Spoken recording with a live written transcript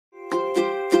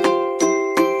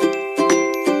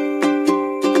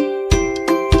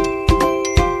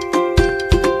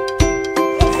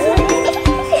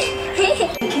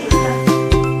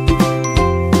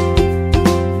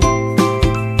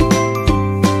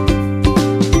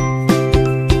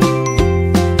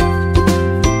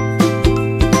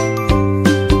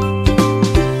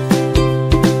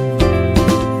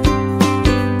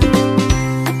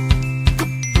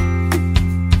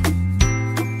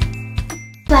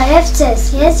Բարև ձեզ,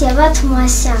 ես Եվա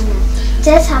Թումասյանն եմ,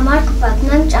 ձեզ համար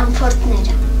կպատմեմ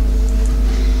ճամփորդները։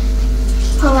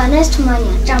 Հովհաննես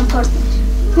Թումանյան, ճամփորդներ։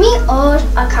 Մի օր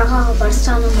աքաղաղը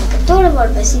բարձրանում է կտուրը,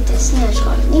 որպեսզի տեսնի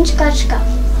աշխարհում ինչ կա չկա։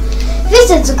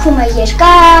 Վիզը ձգում է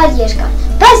երկար,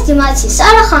 բայց դիմացի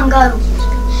Սարը խանգարում էր։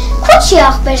 Քուչի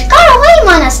աղբեր, կարող է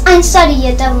իմանաս այն Սարի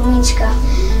ետևում ինչ կա։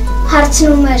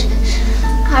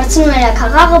 Հարցնում էր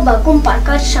աքաղաղը բակում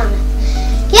պարկած շանը։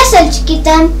 Ես էլ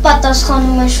չգիտեմ,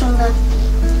 պատասխանում է շունը։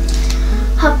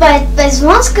 Հապա այդպես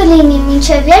ոնց կլինի,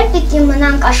 մինչև երբ պիտի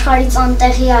մնանք աշխարհից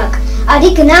անտեղյակ, արի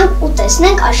գնանք ու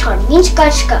տեսնենք աշխարհում ինչ կա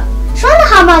չկա։ Շունը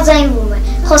համաձայնվում է,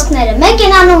 խոսքները մեկ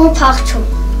են անում ու փախչում։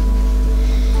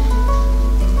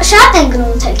 Շատ են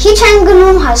գնում, թե քիչ են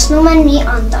գնում, հասնում են մի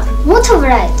անտառ, մութը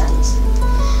վրա է տալիս։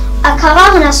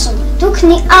 Աքաղաղն ասում է, դուք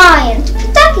մի այն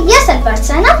թփիտակ, ես էլ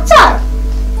բարձրանամ ծառը։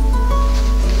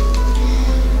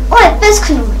 Ու այդպես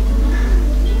քնում է։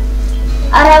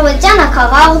 Առավոտյան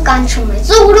աքաղաղը կանչում է,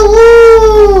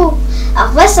 ծուղրուղու։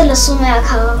 Աղվեսը լսում է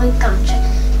աքաղաղի կանչը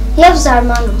և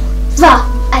զարմանում։ Վա,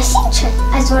 այս ինչ է,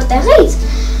 այս որտեղից։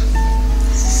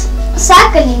 Սա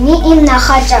կլինի իմ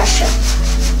նախաճաշը։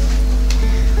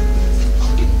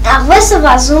 Աղվեսը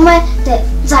վազում է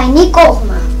ձայնի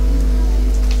կողմը։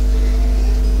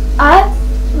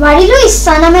 Վարի լույս,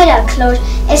 սանա մեր աքլոր,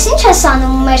 ես ինչ ես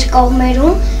անում մեր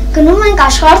կողմերում, գնում ենք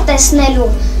աշխարհ տեսնելու։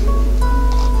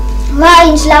 Վա,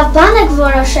 ինչ լավ բան եք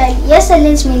որոշել, ես էլ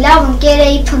ինձ մի լավ ընկեր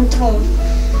էի փնտրում։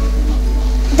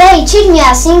 Դե իջիր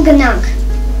միասին գնանք։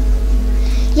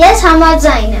 Ես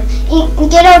համաձայն եմ,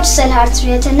 ընկերոջս էլ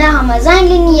հարցրու, եթե նա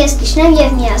համաձայն լինի, ես կիջնեմ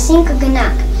և միասին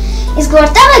կգնանք։ Իսկ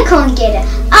որտեղ է քո ընկերը։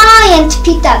 Այն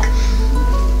թփիտակ։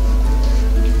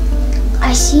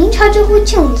 Այս ինչ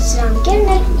հաջողություն, սրա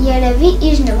ընկերն էլ երևի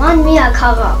իր նման մի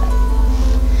աքաղաղ է։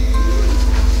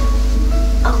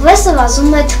 Աղվեսը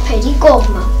վազում է թփերի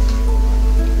կողմը։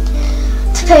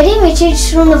 Թփերի միջից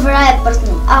շունը վրա է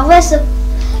պրտնում։ Աղվեսը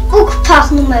ուկ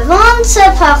փախնում է, ոնց է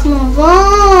փախնում,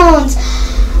 ոնց։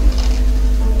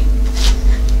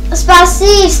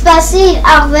 Սպասիր,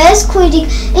 աղվես,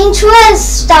 քույրիկ, ինչու ես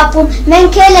շտապում,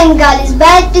 մենք էլ ենք գալիս, բա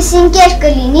այդպես ընկեր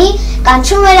կլինի,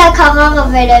 կանչում էր աքաղաղը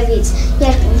վերևից,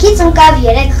 երկնքից ընկավ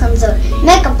 3 խնձոր,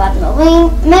 մեկը պատմողին,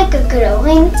 մեկը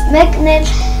գրողին, մեկն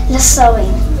էլ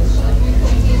լսողին։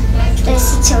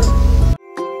 Տեսություն։